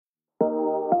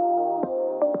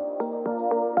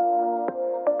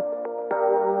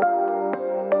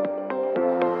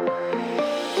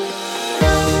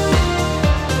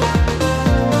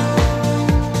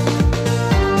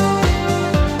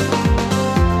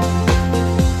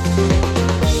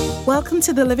Welcome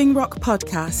to the Living Rock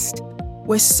podcast.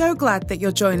 We're so glad that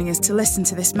you're joining us to listen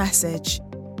to this message.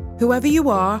 Whoever you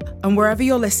are and wherever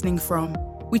you're listening from,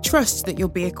 we trust that you'll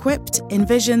be equipped,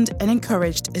 envisioned, and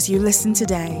encouraged as you listen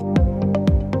today.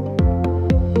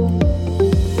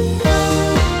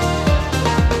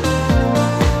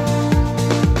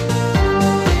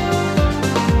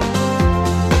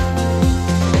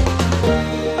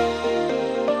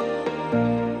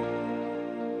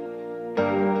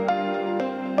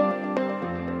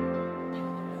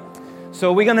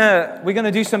 So we're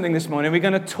gonna do something this morning. We're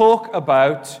gonna talk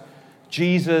about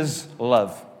Jesus'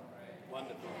 love.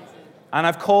 Wonderful. And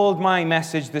I've called my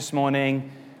message this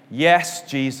morning, Yes,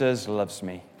 Jesus Loves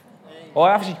Me. Or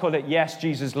I actually called it, Yes,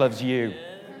 Jesus Loves You.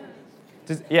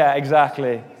 Yeah,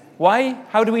 exactly. Why?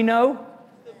 How do we know?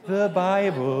 The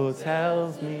Bible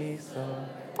tells me so.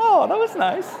 Oh, that was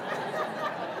nice.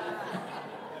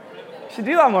 Should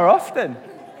do that more often.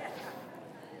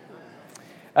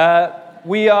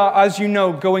 We are, as you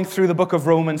know, going through the book of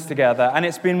Romans together, and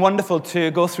it's been wonderful to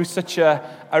go through such a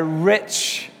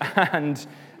rich and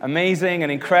amazing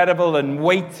and incredible and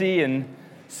weighty and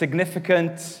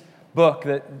significant book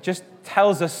that just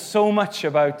tells us so much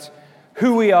about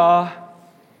who we are,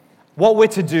 what we're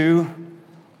to do,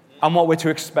 and what we're to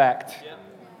expect. Yeah.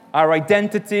 Our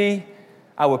identity,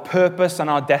 our purpose, and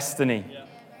our destiny. Yeah.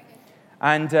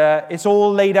 And it's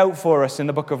all laid out for us in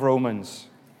the book of Romans.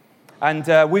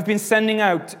 And we've been sending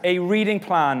out a reading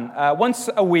plan once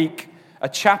a week, a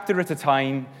chapter at a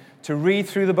time, to read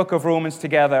through the book of Romans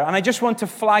together. And I just want to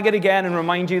flag it again and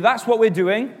remind you that's what we're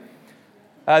doing.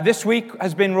 This week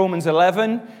has been Romans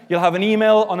 11. You'll have an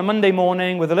email on a Monday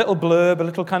morning with a little blurb, a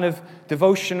little kind of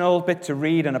devotional bit to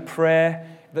read and a prayer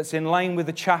that's in line with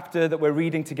the chapter that we're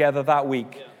reading together that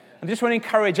week. Yeah. I just want to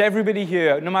encourage everybody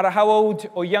here, no matter how old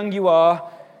or young you are,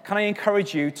 can I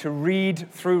encourage you to read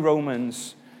through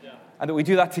Romans? And that we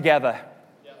do that together.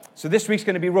 Yeah. So this week's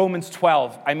going to be Romans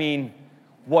 12. I mean,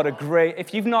 what a great...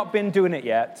 If you've not been doing it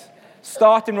yet,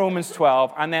 start in Romans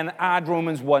 12 and then add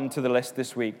Romans 1 to the list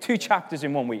this week. 2 chapters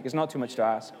in 1 week. It's not too much to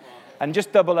ask. And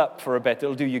just double up for a bit.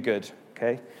 It'll do you good.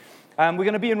 Okay? We're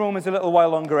going to be in Romans a little while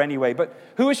longer anyway. But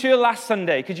who was here last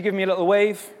Sunday? Could you give me a little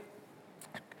wave?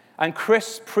 And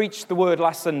Chris preached the word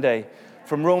last Sunday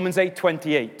from Romans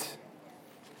 8:28.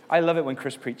 I love it when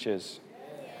Chris preaches.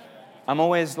 I'm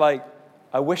always like,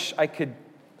 I wish I could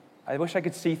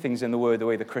see things in the Word the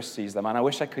way that Chris sees them, and I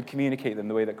wish I could communicate them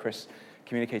the way that Chris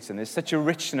communicates them. There's such a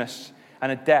richness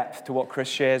and a depth to what Chris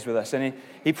shares with us. And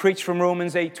he preached from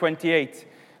Romans 8:28,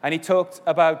 and he talked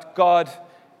about God,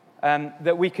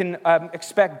 that we can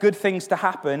expect good things to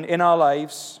happen in our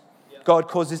lives. God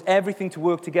causes everything to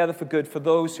work together for good for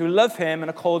those who love Him and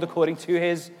are called according to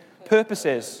His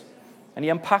purposes. And he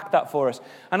unpacked that for us.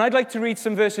 And I'd like to read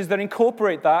some verses that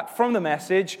incorporate that from the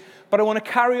Message, but I want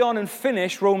to carry on and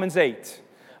finish Romans 8.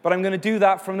 But I'm going to do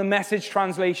that from the Message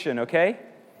translation, okay?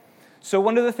 So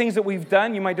one of the things that we've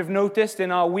done, you might have noticed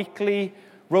in our weekly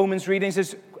Romans readings,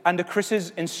 is under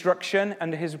Chris's instruction,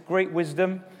 under his great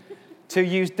wisdom, to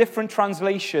use different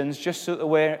translations just so that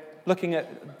we're looking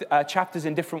at chapters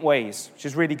in different ways, which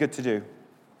is really good to do.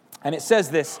 And it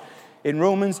says this in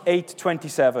Romans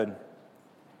 8:27.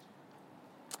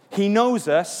 He knows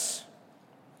us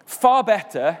far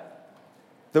better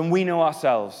than we know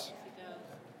ourselves.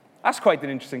 That's quite an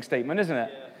interesting statement, isn't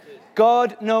it?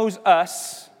 God knows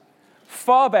us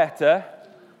far better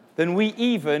than we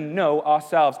even know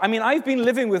ourselves. I mean, I've been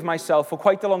living with myself for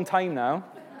quite a long time now.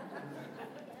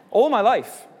 All my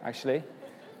life, actually.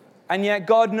 And yet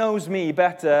God knows me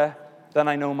better than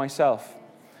I know myself.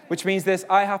 Which means this,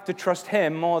 I have to trust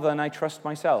Him more than I trust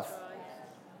myself.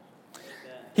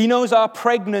 He knows our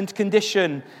pregnant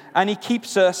condition, and He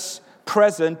keeps us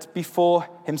present before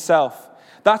Himself.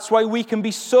 That's why we can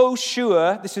be so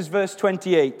sure, this is verse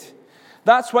 28,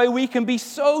 that's why we can be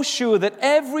so sure that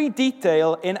every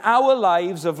detail in our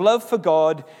lives of love for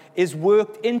God is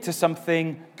worked into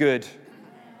something good.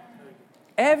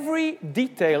 Every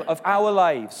detail of our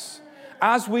lives,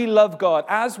 as we love God,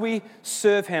 as we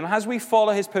serve Him, as we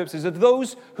follow His purposes, of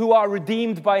those who are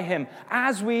redeemed by Him,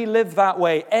 as we live that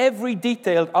way, every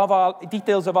details of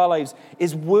our lives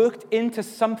is worked into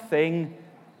something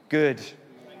good.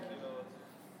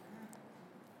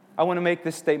 I want to make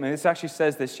this statement. This actually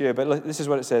says this here, but this is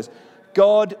what it says.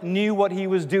 God knew what He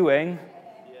was doing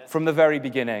from the very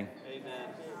beginning. Amen.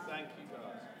 Thank you,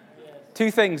 God.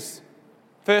 2 things.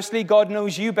 Firstly, God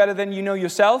knows you better than you know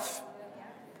yourself.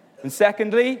 And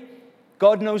secondly,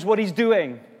 God knows what He's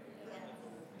doing.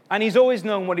 And He's always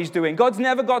known what He's doing. God's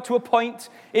never got to a point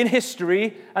in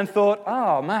history and thought,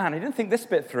 oh man, I didn't think this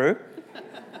bit through.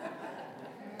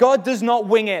 God does not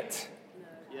wing it.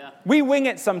 Yeah. We wing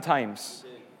it sometimes.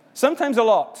 Sometimes a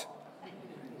lot.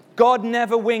 God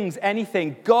never wings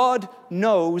anything. God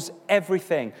knows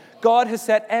everything. God has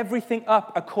set everything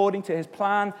up according to his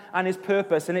plan and his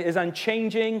purpose, and it is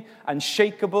unchanging,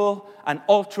 unshakable, and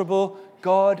unalterable.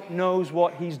 God knows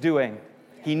what he's doing.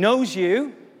 He knows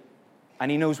you,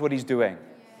 and he knows what he's doing.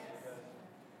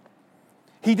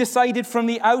 He decided from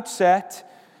the outset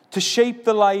to shape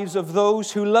the lives of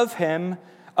those who love him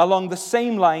along the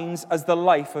same lines as the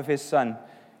life of his Son.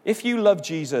 If you love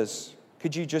Jesus,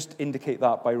 could you just indicate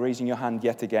that by raising your hand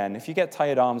yet again? If you get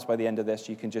tired arms by the end of this,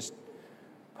 you can just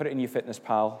put it in your Fitness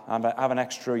Pal and have an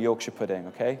extra Yorkshire pudding,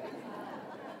 okay?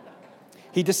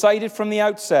 He decided from the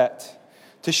outset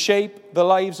to shape the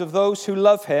lives of those who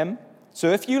love him.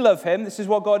 So if you love him, this is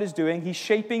what God is doing. He's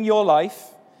shaping your life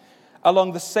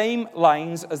along the same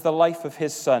lines as the life of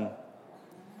his Son.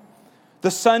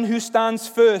 The Son who stands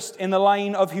first in the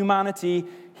line of humanity,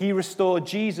 he restored.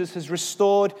 Jesus has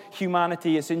restored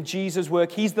humanity. It's in Jesus'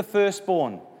 work. He's the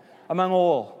firstborn among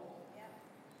all.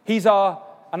 He's our,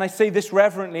 and I say this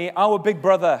reverently, our big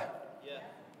brother.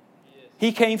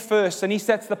 He came first, and he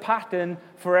sets the pattern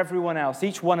for everyone else,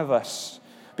 each one of us.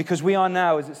 Because we are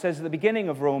now, as it says at the beginning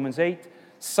of Romans 8,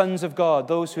 sons of God.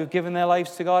 Those who have given their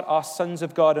lives to God are sons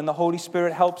of God, and the Holy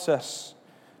Spirit helps us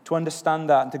to understand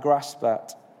that and to grasp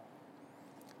that.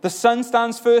 The Son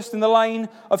stands first in the line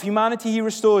of humanity he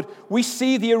restored. We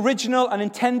see the original and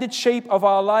intended shape of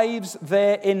our lives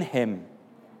there in him.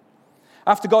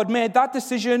 After God made that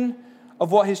decision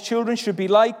of what his children should be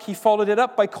like, he followed it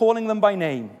up by calling them by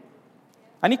name.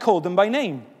 And he called them by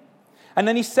name. And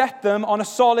then he set them on a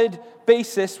solid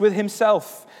basis with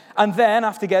himself. And then,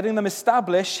 after getting them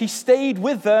established, he stayed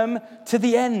with them to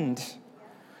the end,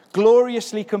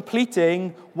 gloriously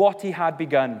completing what he had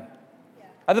begun.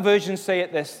 Other versions say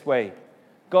it this way: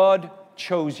 God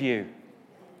chose you.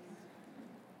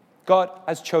 God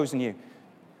has chosen you.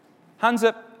 Hands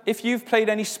up if you've played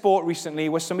any sport recently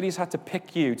where somebody's had to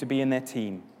pick you to be in their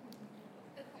team.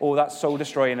 Oh, that's soul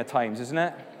destroying at times, isn't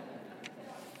it?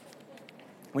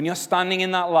 When you're standing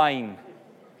in that line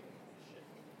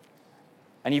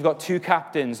and you've got two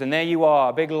captains, and there you are,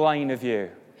 a big line of you,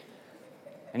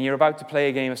 and you're about to play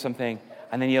a game of something,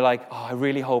 and then you're like, oh, I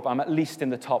really hope I'm at least in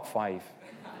the top 5.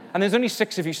 And there's only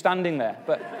 6 of you standing there,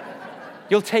 but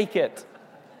you'll take it.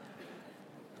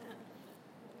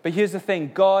 But here's the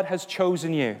thing, God has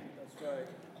chosen you. That's right.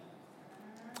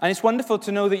 And it's wonderful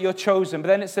to know that you're chosen, but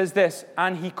then it says this,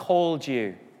 and he called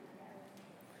you.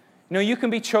 You know, you can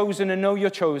be chosen and know you're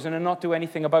chosen and not do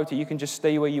anything about it. You can just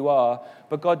stay where you are.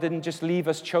 But God didn't just leave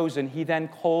us chosen. He then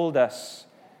called us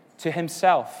to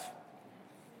himself.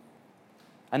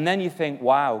 And then you think,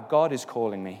 wow, God is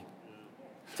calling me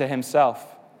to himself.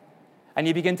 And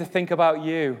you begin to think about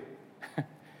you.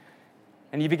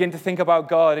 And you begin to think about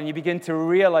God. And you begin to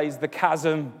realize the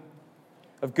chasm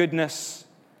of goodness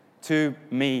to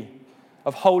me,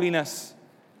 of holiness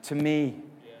to me,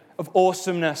 of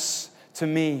awesomeness to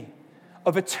me,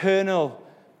 of eternalness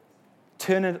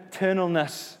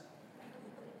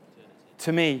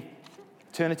to me,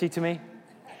 eternity to me,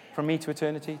 from me to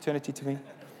eternity to me.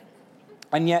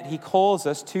 And yet he calls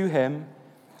us to him,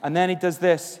 and then he does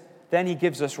this, then he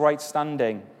gives us right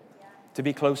standing to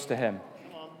be close to him.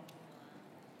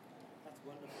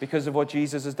 Because of what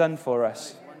Jesus has done for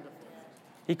us.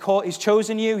 He's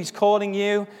chosen you, he's calling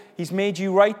you, he's made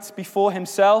you right before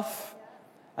himself,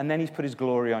 and then he's put his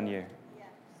glory on you.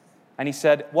 And he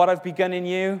said, what I've begun in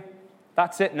you,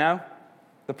 that's it now.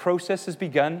 The process has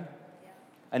begun,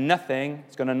 and nothing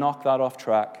is going to knock that off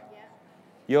track.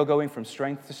 You're going from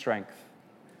strength to strength,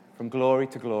 from glory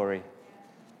to glory.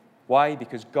 Why?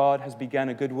 Because God has begun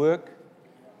a good work,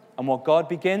 and what God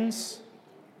begins,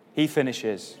 he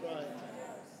finishes.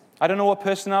 I don't know what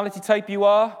personality type you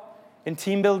are in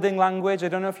team building language. I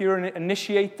don't know if you're an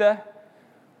initiator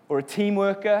or a team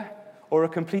worker or a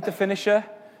completer finisher.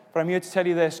 But I'm here to tell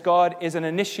you this, God is an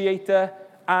initiator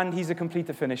and he's a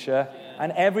completer finisher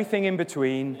and everything in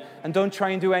between. And don't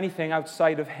try and do anything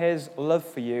outside of his love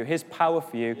for you, his power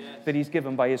for you that he's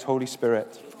given by his Holy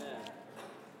Spirit.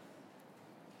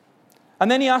 And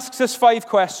then he asks us 5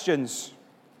 questions.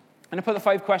 And I put the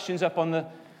 5 questions up on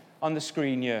the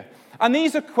screen here. And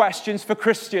these are questions for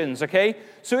Christians, okay?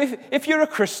 So if you're a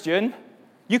Christian,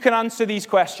 you can answer these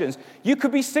questions. You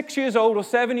could be 6 years old or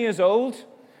 7 years old.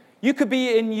 You could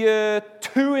be in year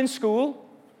 2 in school,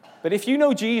 but if you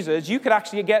know Jesus, you could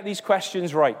actually get these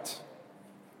questions right.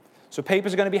 So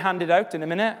papers are going to be handed out in a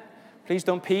minute. Please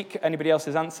don't peek anybody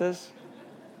else's answers.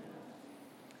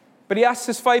 But he asks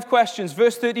us 5 questions.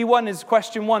 Verse 31 is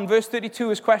question 1. Verse 32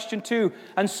 is question 2.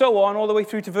 And so on, all the way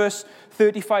through to verse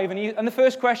 35. And the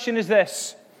first question is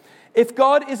this. If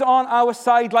God is on our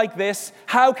side like this,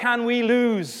 how can we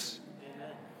lose?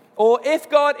 Amen. Or if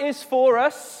God is for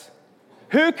us,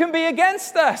 who can be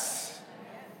against us?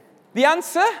 The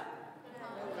answer?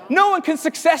 No one can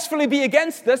successfully be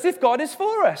against us if God is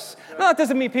for us. Now, that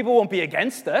doesn't mean people won't be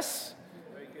against us.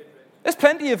 There's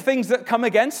plenty of things that come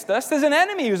against us. There's an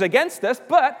enemy who's against us,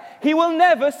 but he will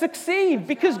never succeed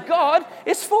because God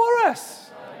is for us.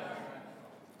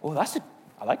 Oh,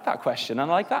 I like that question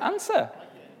and I like that answer.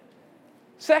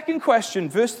 Second question,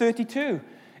 verse 32.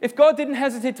 If God didn't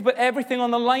hesitate to put everything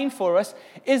on the line for us,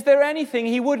 is there anything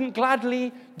he wouldn't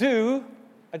gladly do?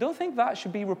 I don't think that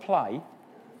should be reply.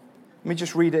 Let me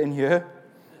just read it in here.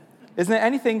 Isn't there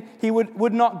anything he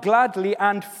would not gladly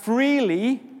and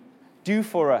freely do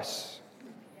for us?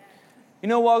 You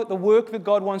know what? The work that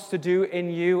God wants to do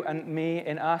in you and me,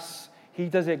 in us, he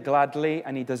does it gladly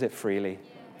and he does it freely.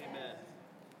 Amen.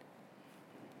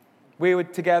 We were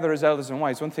together as elders and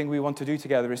wives. One thing we want to do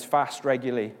together is fast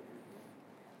regularly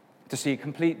to see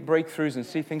complete breakthroughs and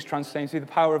see things translate, see the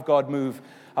power of God move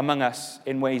among us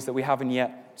in ways that we haven't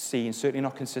yet seen, certainly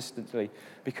not consistently,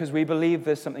 because we believe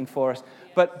there's something for us.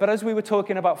 But as we were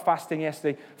talking about fasting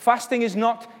yesterday, fasting is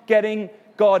not getting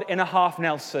God in a half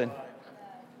Nelson.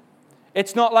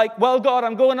 It's not like, well, God,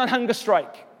 I'm going on hunger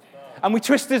strike. And we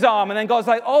twist his arm, and then God's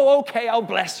like, oh, okay, I'll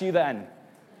bless you then.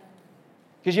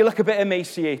 Because you look a bit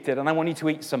emaciated, and I want you to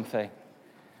eat something.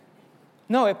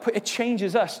 No, it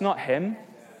changes us, not him.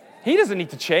 He doesn't need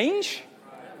to change.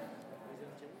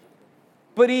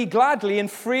 But he gladly and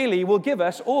freely will give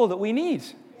us all that we need.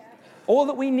 All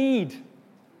that we need.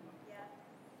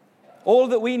 All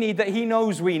that we need that he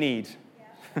knows we need.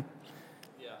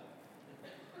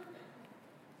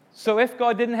 So if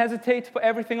God didn't hesitate to put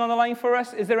everything on the line for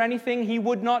us, is there anything he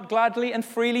would not gladly and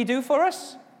freely do for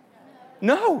us?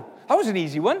 No. That was an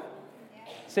easy one.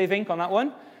 Save ink on that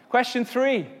one. Question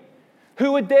 3.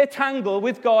 Who would dare tangle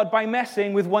with God by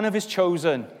messing with one of his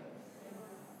chosen?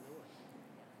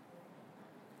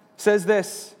 Says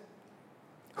this,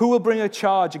 who will bring a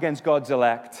charge against God's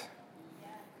elect?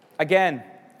 Again,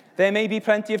 there may be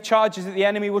plenty of charges that the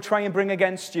enemy will try and bring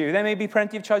against you. There may be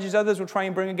plenty of charges others will try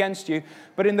and bring against you.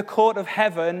 But in the court of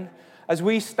heaven, as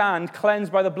we stand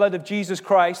cleansed by the blood of Jesus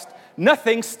Christ,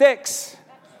 nothing sticks.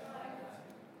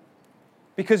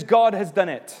 Because God has done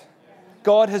it.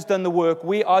 God has done the work.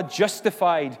 We are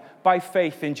justified by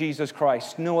faith in Jesus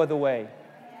Christ. No other way.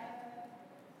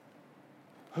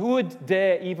 Who would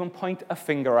dare even point a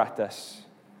finger at us?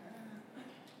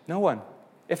 No one.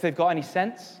 If they've got any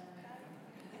sense.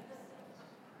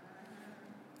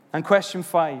 And question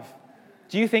 5.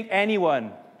 Do you think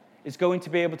anyone is going to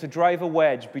be able to drive a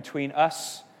wedge between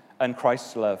us and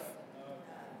Christ's love?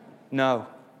 No.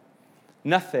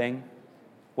 Nothing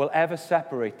will ever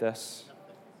separate us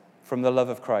from the love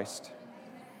of Christ.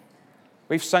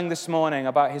 We've sung this morning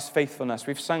about his faithfulness.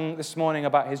 We've sung this morning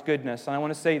about his goodness. And I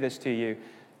want to say this to you.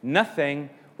 Nothing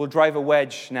will drive a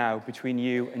wedge now between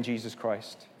you and Jesus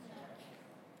Christ.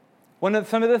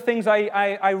 Some of the things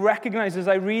I recognize as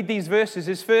I read these verses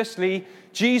is firstly,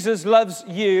 Jesus loves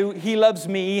you. He loves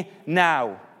me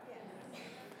now.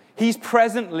 He's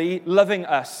presently loving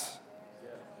us.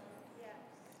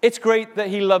 It's great that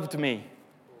he loved me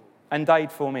and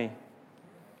died for me.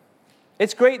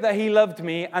 It's great that he loved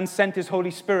me and sent his Holy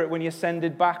Spirit when he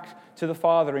ascended back to the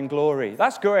Father in glory.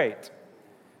 That's great.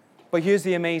 But here's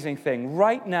the amazing thing.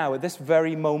 Right now, at this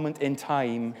very moment in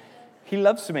time, he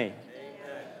loves me.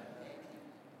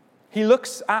 He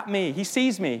looks at me. He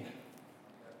sees me.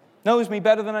 Knows me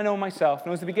better than I know myself.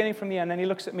 Knows the beginning from the end. And he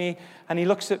looks at me and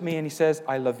he says,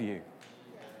 I love you.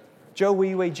 Joe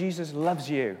Weiwei, Jesus loves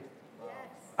you.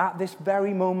 At this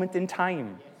very moment in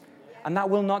time. And that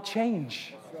will not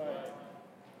change.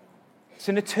 It's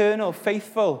an eternal,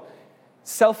 faithful,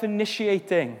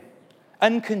 self-initiating,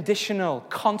 unconditional,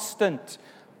 constant,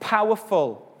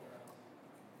 powerful,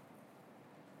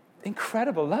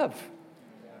 incredible love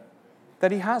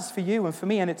that he has for you and for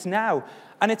me, and it's now.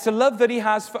 And it's a love that he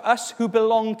has for us who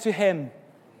belong to him.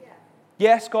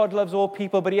 Yes, God loves all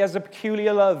people, but he has a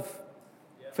peculiar love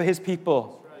for his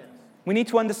people. We need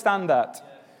to understand that.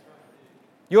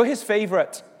 You're his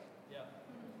favorite.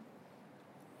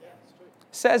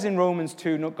 It says in Romans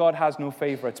 2, no, God has no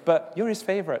favorites, but you're his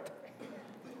favorite.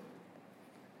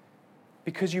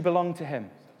 Because you belong to him.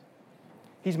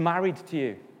 He's married to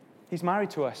you. He's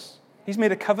married to us. He's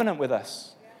made a covenant with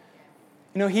us.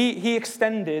 You know, he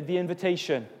extended the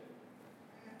invitation.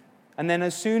 And then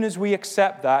as soon as we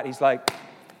accept that, he's like,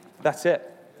 that's it.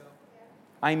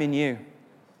 I'm in you.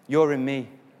 You're in me.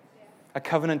 A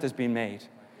covenant has been made.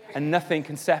 And nothing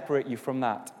can separate you from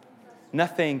that.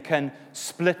 Nothing can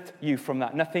split you from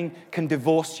that. Nothing can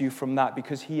divorce you from that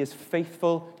because he is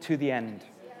faithful to the end.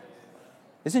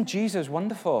 Isn't Jesus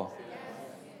wonderful?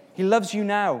 He loves you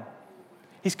now.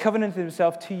 He's covenanted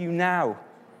himself to you now.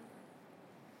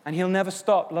 And he'll never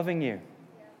stop loving you.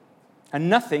 And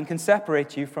nothing can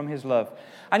separate you from his love.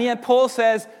 And yet Paul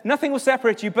says, nothing will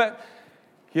separate you, but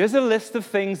here's a list of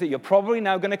things that you're probably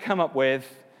now going to come up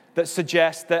with that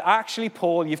suggest that actually,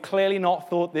 Paul, you've clearly not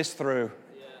thought this through.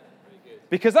 Yeah, very good.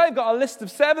 Because I've got a list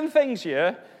of 7 things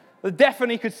here that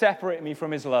definitely could separate me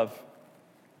from his love.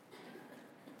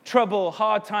 Trouble,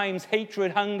 hard times,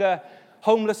 hatred, hunger,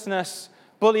 homelessness,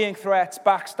 bullying, threats,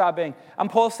 backstabbing. And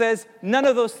Paul says, none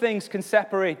of those things can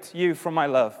separate you from my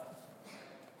love.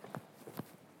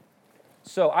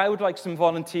 So I would like some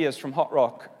volunteers from Hot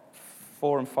Rock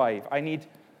 4 and 5. I need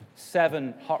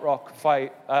 7 Hot Rock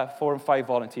 4 and 5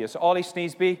 volunteers. So Ollie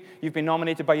Sneesby, you've been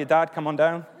nominated by your dad. Come on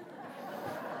down.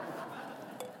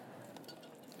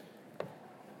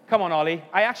 Come on, Ollie.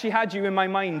 I actually had you in my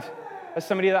mind as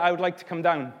somebody that I would like to come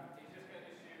down.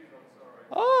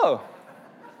 Oh,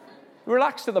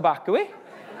 relaxed at the back, are we?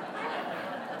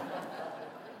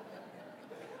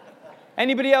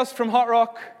 Anybody else from Hot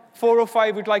Rock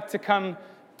 405 would like to come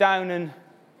down and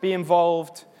be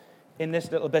involved in this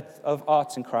little bit of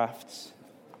arts and crafts?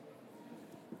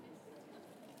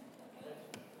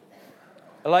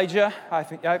 Elijah, I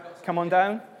think, yeah, come on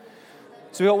down.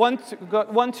 So we've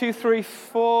got 1, 2, 3,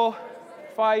 4,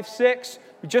 5, 6.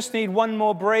 We just need one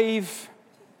more brave.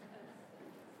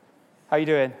 How you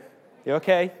doing? You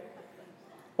okay?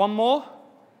 One more?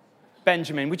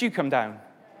 Benjamin, would you come down?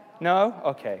 No?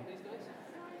 Okay.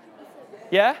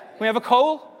 Yeah? Can we have a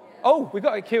Cole? Oh, we've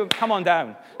got a queue. Come on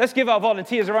down. Let's give our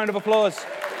volunteers a round of applause.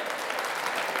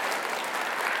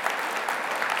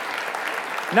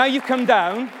 Now you've come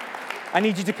down, I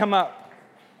need you to come up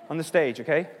on the stage,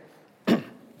 okay?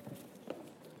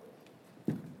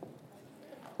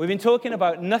 We've been talking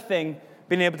about nothing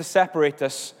being able to separate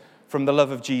us from the love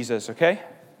of Jesus, okay?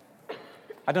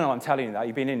 I don't know why I'm telling you that.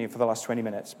 You've been in here for the last 20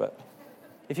 minutes, but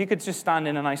if you could just stand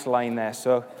in a nice line there,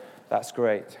 so that's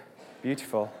great.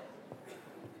 Beautiful.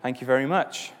 Thank you very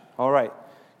much. All right.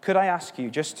 Could I ask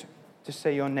you just to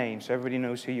say your name so everybody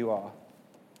knows who you are?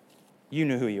 You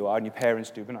know who you are, and your parents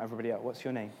do, but not everybody else. What's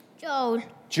your name? Joel.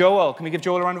 Joel. Can we give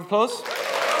Joel a round of applause?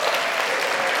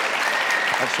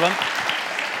 Excellent.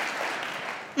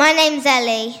 My name's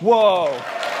Ellie. Whoa.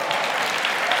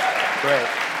 Great.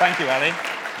 Thank you, Ellie.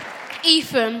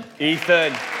 Ethan.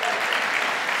 Ethan.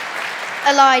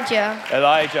 Elijah.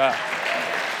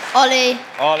 Ollie.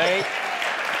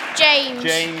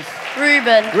 James.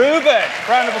 Reuben.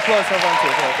 Round of applause for everyone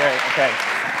too. Great. Okay.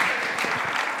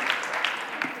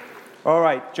 All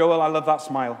right, Joel, I love that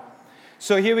smile.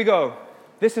 So here we go.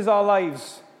 This is our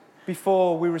lives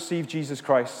before we receive Jesus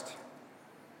Christ.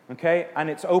 Okay? And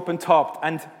it's open-topped.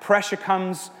 And pressure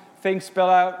comes, things spill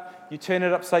out, you turn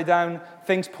it upside down,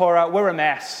 things pour out. We're a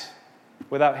mess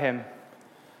without him.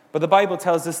 But the Bible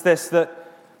tells us this,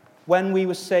 that when we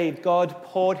were saved, God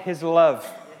poured his love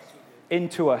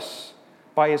into us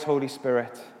by his Holy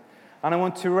Spirit. And I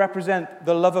want to represent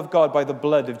the love of God by the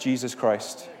blood of Jesus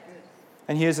Christ.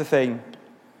 And here's the thing.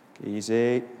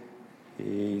 Easy.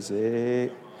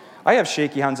 I have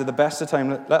shaky hands at the best of time,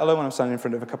 let alone when I'm standing in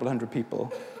front of a couple of hundred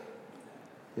people.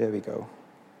 There we go.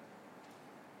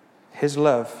 His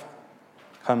love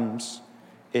comes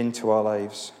into our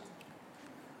lives.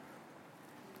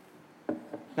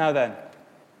 Now then,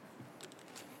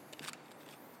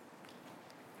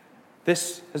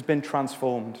 this has been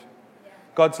transformed.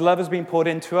 God's love has been poured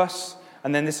into us,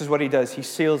 and then this is what he does. He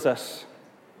seals us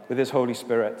with his Holy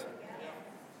Spirit.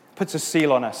 Puts a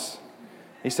seal on us.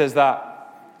 He says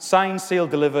that, signed,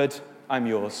 sealed, delivered, I'm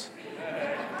yours.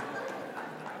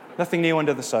 Nothing new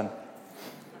under the sun.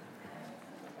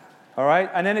 All right?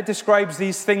 And then it describes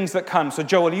these things that come. So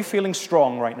Joel, are you feeling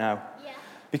strong right now? Yeah.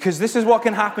 Because this is what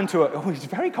can happen to it. Oh, he's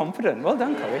very confident. Well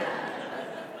done, Chloe.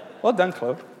 Well done,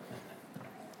 Chloe.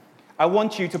 I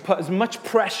want you to put as much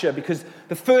pressure, because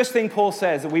the first thing Paul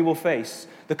says that we will face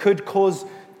that could cause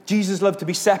Jesus' love to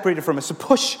be separated from us, so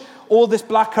push all this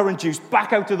blackcurrant juice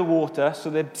back out of the water so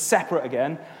they're separate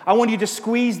again. I want you to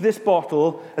squeeze this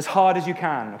bottle as hard as you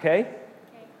can, okay?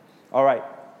 All right.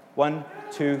 1,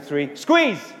 2, 3.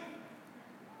 Squeeze!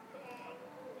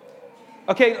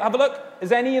 Okay, have a look.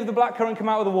 Has any of the blackcurrant come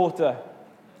out of the water?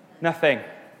 Nothing.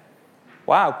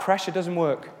 Wow, pressure doesn't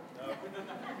work.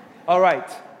 All right.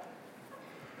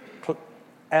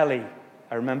 Ellie.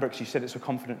 I remember because you said it so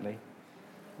confidently.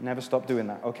 Never stop doing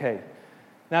that. Okay.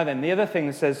 Now then, the other thing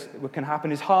that says what can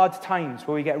happen is hard times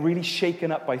where we get really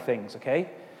shaken up by things, okay?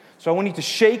 So I want you to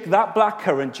shake that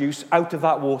blackcurrant juice out of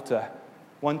that water.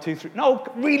 1, 2, 3. No,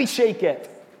 really shake it.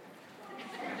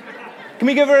 Can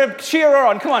we give her a cheer her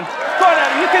on? Come on. Go on,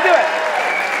 Ellie, you can do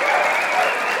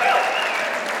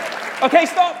it. Okay,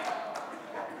 stop.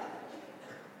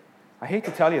 I hate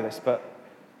to tell you this, but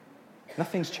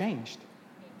nothing's changed.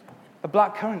 The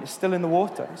blackcurrant is still in the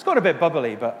water. It's got a bit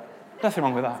bubbly, but nothing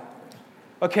wrong with that.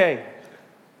 Okay,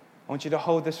 I want you to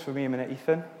hold this for me a minute,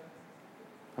 Ethan.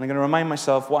 And I'm going to remind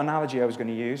myself what analogy I was going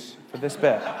to use for this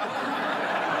bit.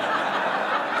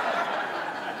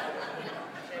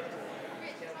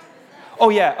 Oh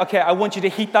yeah, okay, I want you to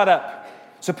heat that up.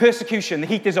 So persecution, the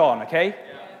heat is on, okay?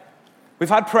 We've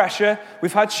had pressure,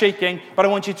 we've had shaking, but I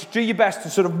want you to do your best to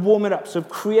sort of warm it up. So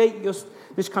create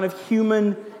this kind of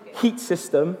human heat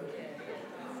system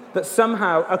that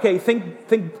somehow, okay, think,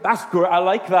 that's great, I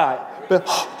like that. But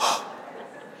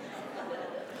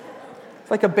it's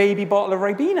like a baby bottle of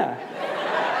Ribena.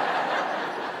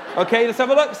 Okay, let's have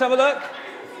a look.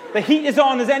 The heat is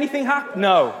on, has anything happened?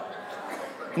 No.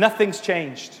 Nothing's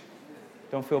changed.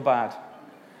 Don't feel bad.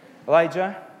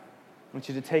 Elijah, I want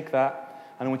you to take that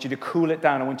and I want you to cool it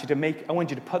down. I want you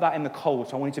to put that in the cold.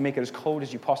 So I want you to make it as cold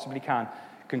as you possibly can.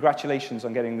 Congratulations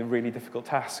on getting the really difficult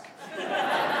task.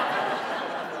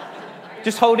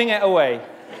 Just holding it away.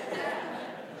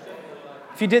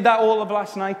 If you did that all of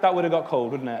last night, that would have got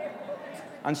cold, wouldn't it?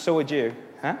 And so would you.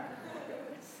 Huh?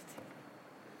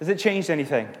 Has it changed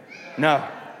anything? No.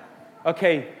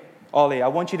 Okay, Ollie, I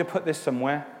want you to put this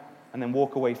somewhere and then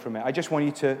walk away from it. I just want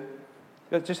you to,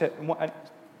 it's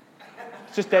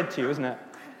just dead to you, isn't it?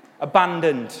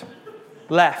 Abandoned,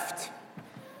 left.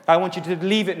 I want you to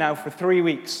leave it now for 3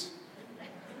 weeks.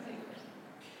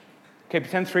 Okay,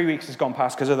 pretend 3 weeks has gone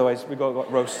past, because otherwise we've got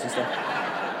roasts and stuff.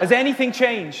 Has anything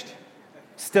changed?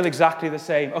 Still exactly the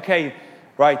same. Okay,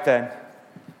 right then.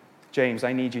 James,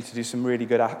 I need you to do some really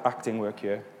good acting work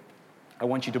here. I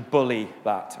want you to bully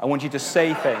that. I want you to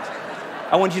say things.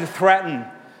 I want you to threaten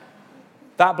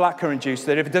that blackcurrant juice,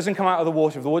 that if it doesn't come out of the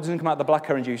water, if the water doesn't come out of the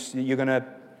blackcurrant juice, you're going to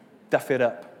duff it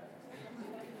up.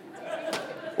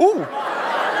 Ooh.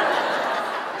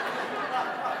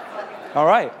 All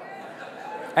right.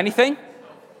 Anything?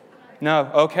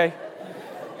 No? Okay.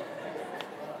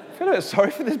 I feel a bit sorry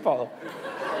for this bottle.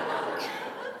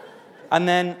 And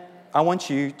then I want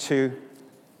you to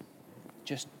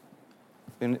just,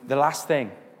 the last thing,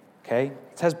 okay?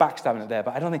 It says backstabbing it there,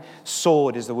 but I don't think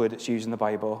sword is the word that's used in the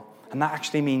Bible. And that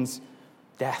actually means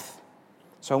death.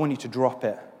 So I want you to drop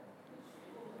it.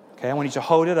 Okay, I want you to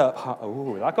hold it up.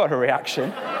 Oh, that got a reaction.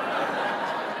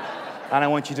 And I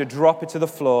want you to drop it to the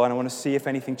floor, and I want to see if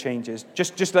anything changes.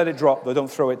 Just let it drop, though. Don't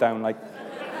throw it down like...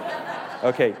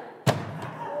 Okay.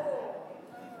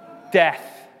 Death.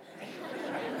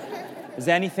 Is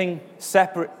anything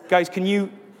separate? Guys, can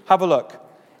you have a look?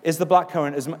 Is the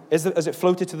blackcurrant, has it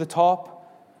floated to the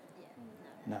top?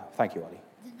 No. Thank you, Ollie.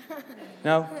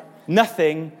 No?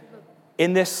 Nothing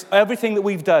in this, everything that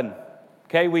we've done.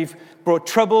 Okay, we've brought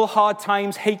trouble, hard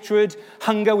times, hatred,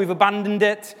 hunger, we've abandoned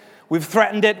it. We've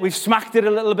threatened it, we've smacked it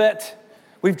a little bit,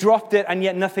 we've dropped it, and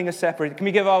yet nothing is separated. Can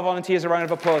we give our volunteers a round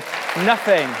of applause?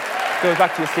 Nothing. Go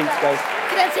back to your seats, guys.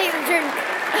 Can I take the drink?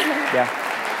 Yeah.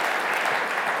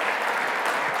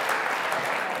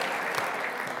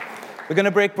 We're going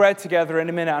to break bread together in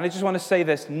a minute, and I just want to say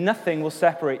this, nothing will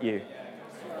separate you.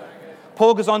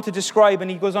 Paul goes on to describe,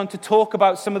 and he goes on to talk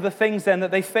about some of the things then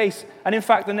that they face. And in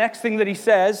fact, the next thing that he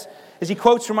says is he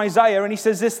quotes from Isaiah, and he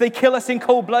says this, they kill us in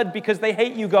cold blood because they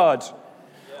hate you, God.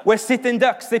 We're sitting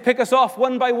ducks. They pick us off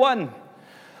one by one.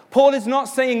 Paul is not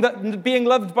saying that being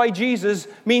loved by Jesus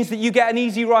means that you get an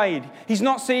easy ride. He's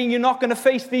not saying you're not going to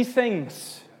face these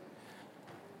things.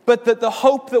 But that the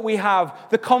hope that we have,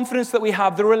 the confidence that we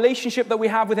have, the relationship that we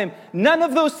have with him, none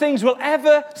of those things will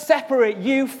ever separate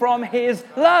you from his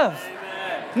love.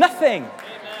 Amen. Nothing. Amen.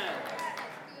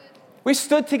 We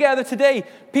stood together today.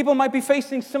 People might be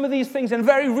facing some of these things in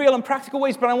very real and practical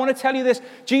ways, but I want to tell you this.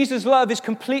 Jesus' love is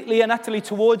completely and utterly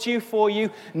towards you, for you.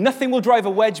 Nothing will drive a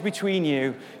wedge between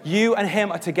you. You and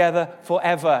him are together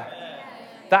forever.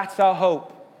 That's our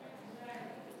hope.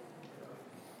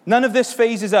 None of this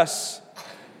phases us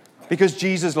because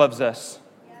Jesus loves us.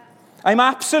 I'm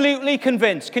absolutely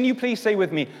convinced. Can you please say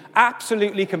with me,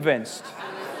 absolutely convinced?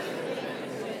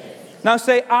 Now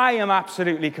say, I am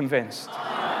absolutely convinced.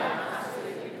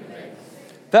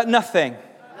 That nothing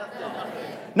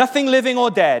living or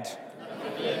dead,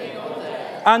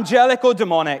 angelic or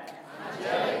demonic,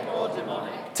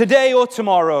 today or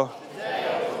tomorrow,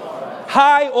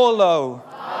 high or low,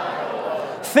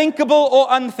 thinkable or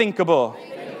unthinkable,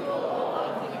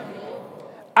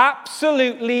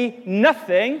 absolutely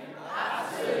nothing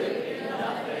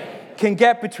can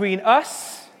get between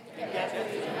us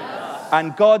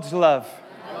and God's love.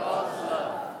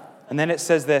 And then it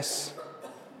says this,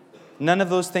 none of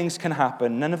those things can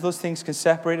happen. None of those things can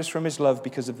separate us from his love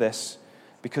because of this,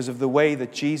 because of the way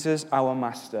that Jesus, our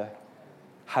Master,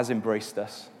 has embraced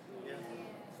us.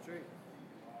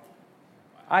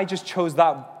 I just chose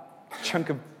that chunk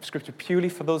of scripture purely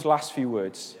for those last few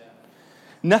words.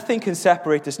 Nothing can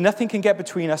separate us. Nothing can get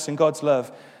between us and God's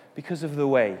love because of the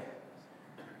way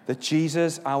that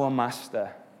Jesus, our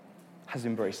Master, has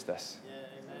embraced us.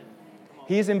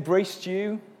 He has embraced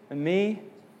you and me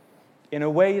in a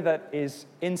way that is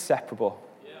inseparable,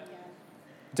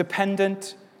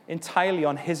 dependent entirely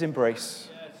on his embrace,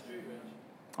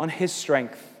 on his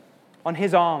strength, on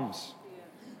his arms,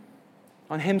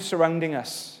 on him surrounding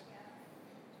us.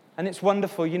 And it's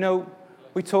wonderful. You know,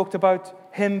 we talked about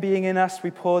him being in us.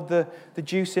 We poured the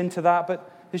juice into that. But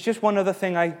there's just one other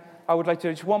thing I would like to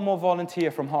do. Just one more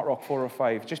volunteer from Hot Rock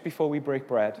 405, just before we break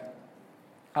bread.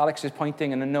 Alex is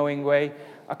pointing in a knowing way.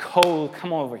 A Cole,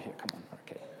 come over here. Come on.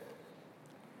 Okay.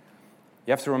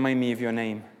 You have to remind me of your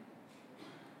name.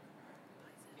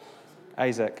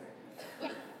 Isaac.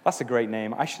 That's a great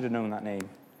name. I should have known that name.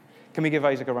 Can we give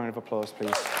Isaac a round of applause,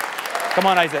 please? Come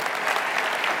on, Isaac.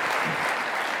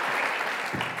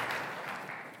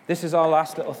 This is our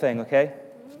last little thing, okay?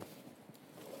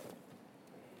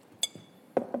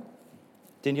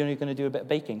 Didn't you know you're going to do a bit of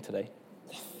baking today?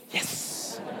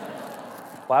 Yes!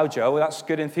 Wow, Joe, that's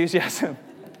good enthusiasm.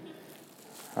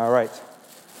 All right.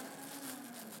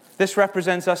 This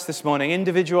represents us this morning,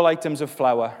 individual items of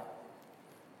flour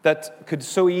that could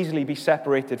so easily be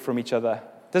separated from each other.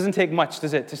 Doesn't take much,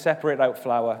 does it, to separate out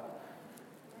flour?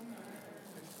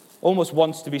 Almost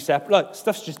wants to be separate. Look,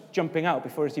 stuff's just jumping out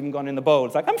before it's even gone in the bowl.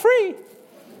 It's like, I'm free.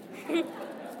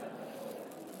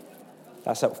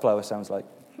 That's what flour sounds like.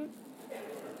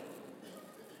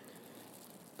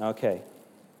 Okay.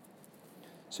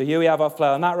 So here we have our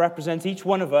flour, and that represents each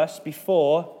one of us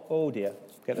before, oh dear,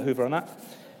 get the Hoover on that.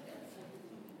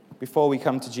 Before we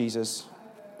come to Jesus,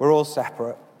 we're all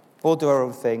separate. All do our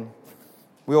own thing.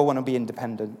 We all want to be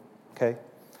independent, okay?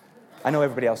 I know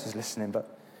everybody else is listening,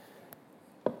 but...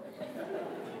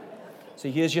 So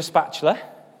here's your spatula.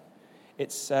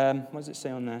 It's, what does it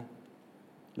say on there?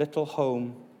 Little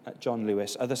Home at John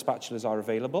Lewis. Other spatulas are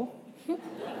available.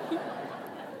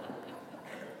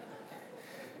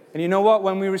 And you know what?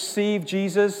 When we receive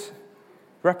Jesus,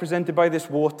 represented by this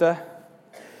water,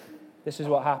 this is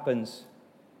what happens.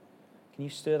 Can you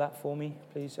stir that for me,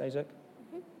 please, Isaac?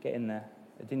 Get in there.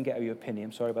 I didn't get your penny.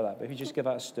 I'm sorry about that. But if you just give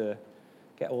that a stir,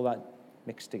 get all that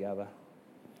mixed together.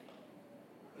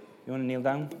 You want to kneel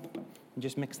down and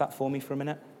just mix that for me for a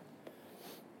minute?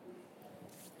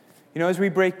 You know, as we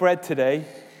break bread today,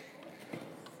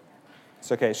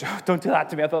 it's okay, so don't do that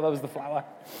to me. I thought that was the flour.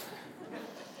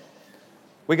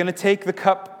 We're going to take the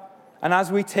cup, and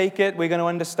as we take it, we're going to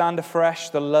understand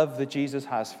afresh the love that Jesus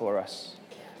has for us.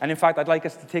 And in fact, I'd like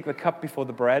us to take the cup before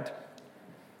the bread.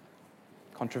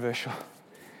 Controversial.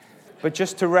 But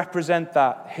just to represent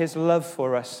that, his love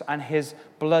for us and his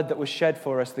blood that was shed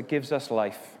for us that gives us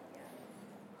life.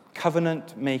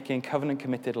 Covenant-making,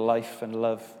 covenant-committed life and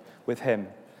love with him.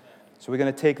 So we're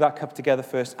going to take that cup together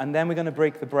first, and then we're going to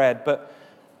break the bread. But,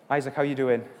 Isaac, how are you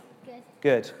doing? Good.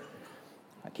 Good.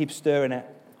 I keep stirring it.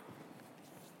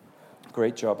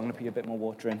 Great job. I'm going to put a bit more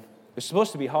water in. It's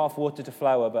supposed to be half water to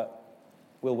flour, but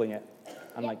we'll wing it,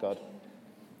 unlike God.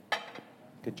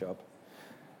 Good job.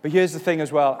 But here's the thing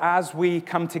as well. As we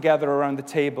come together around the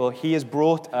table, he has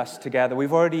brought us together.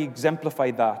 We've already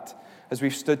exemplified that as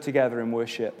we've stood together in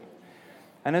worship.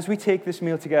 And as we take this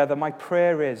meal together, my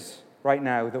prayer is right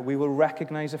now that we will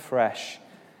recognize afresh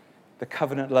the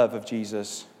covenant love of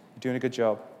Jesus. You're doing a good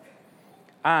job.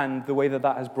 And the way that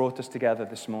that has brought us together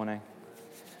this morning.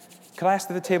 Can I ask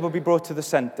that the table be brought to the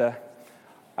center?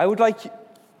 I would like,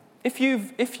 if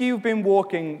you've been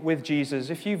walking with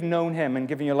Jesus, if you've known him and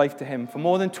given your life to him for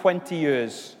more than 20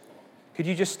 years, could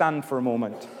you just stand for a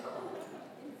moment?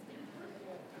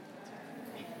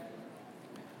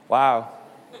 Wow.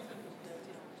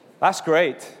 That's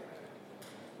great.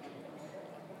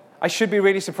 I should be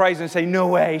really surprised and say, no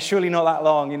way, surely not that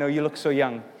long. You know, you look so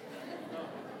young.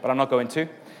 But I'm not going to.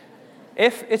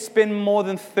 If it's been more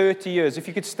than 30 years, if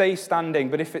you could stay standing,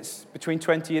 but if it's between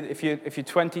 20, if you're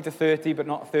 20 to 30, but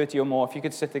not 30 or more, if you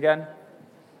could sit again.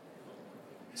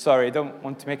 Sorry, I don't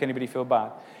want to make anybody feel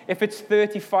bad. If it's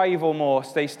 35 or more,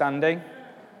 stay standing.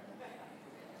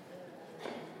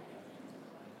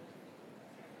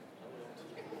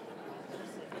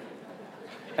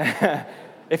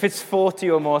 If it's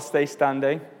 40 or more, stay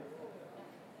standing.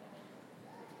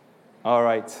 All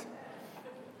right.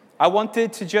 I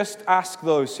wanted to just ask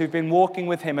those who've been walking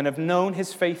with him and have known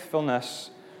his faithfulness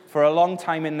for a long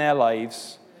time in their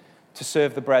lives to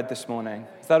serve the bread this morning.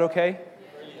 Is that okay?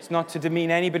 It's not to demean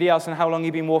anybody else and how long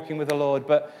you've been walking with the Lord,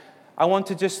 but I want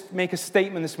to just make a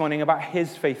statement this morning about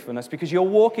his faithfulness, because you're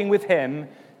walking with him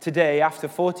today after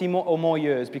 40 or more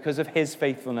years because of his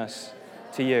faithfulness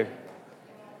to you.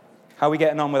 How are we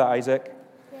getting on with that, Isaac?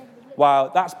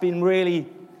 Wow, that's been really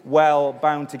well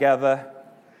bound together.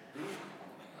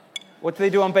 What do they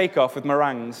do on Bake Off with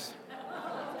meringues?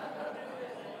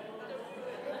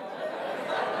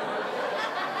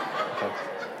 Okay.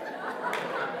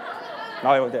 No,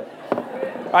 I won't do it.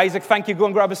 Isaac, thank you. Go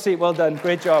and grab a seat. Well done.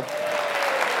 Great job.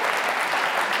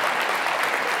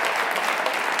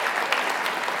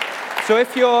 So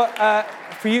if you're,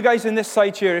 for you guys in this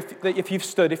side here, if you've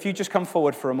stood, if you just come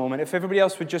forward for a moment. If everybody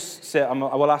else would just sit, I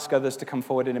will ask others to come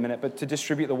forward in a minute, but to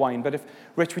distribute the wine. But if,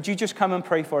 Rich, would you just come and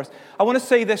pray for us? I want to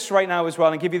say this right now as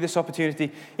well and give you this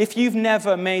opportunity. If you've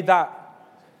never made that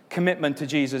commitment to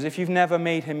Jesus, if you've never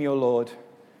made him your Lord,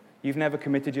 you've never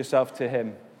committed yourself to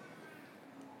him,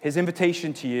 his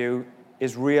invitation to you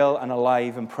is real and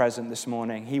alive and present this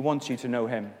morning. He wants you to know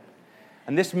him.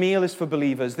 And this meal is for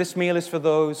believers. This meal is for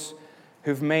those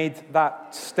who've made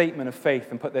that statement of faith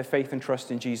and put their faith and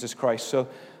trust in Jesus Christ. So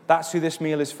that's who this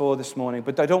meal is for this morning.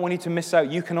 But I don't want you to miss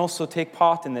out. You can also take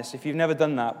part in this if you've never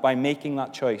done that by making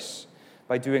that choice,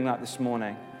 by doing that this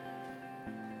morning.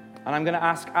 And I'm going to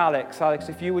ask Alex,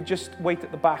 if you would just wait at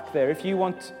the back there. If you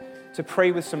want to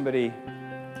pray with somebody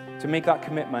to make that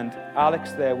commitment,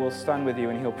 Alex there will stand with you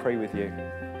and he'll pray with you.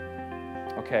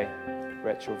 Okay,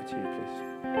 Rich, over to you, please.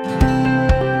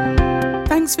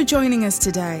 Thanks for joining us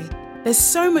today. There's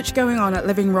so much going on at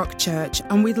Living Rock Church,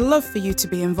 and we'd love for you to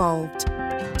be involved.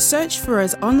 Search for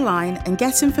us online and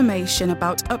get information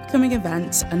about upcoming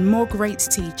events and more great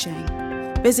teaching.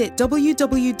 Visit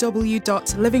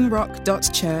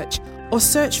www.livingrock.church or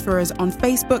search for us on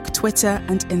Facebook, Twitter,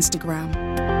 and Instagram.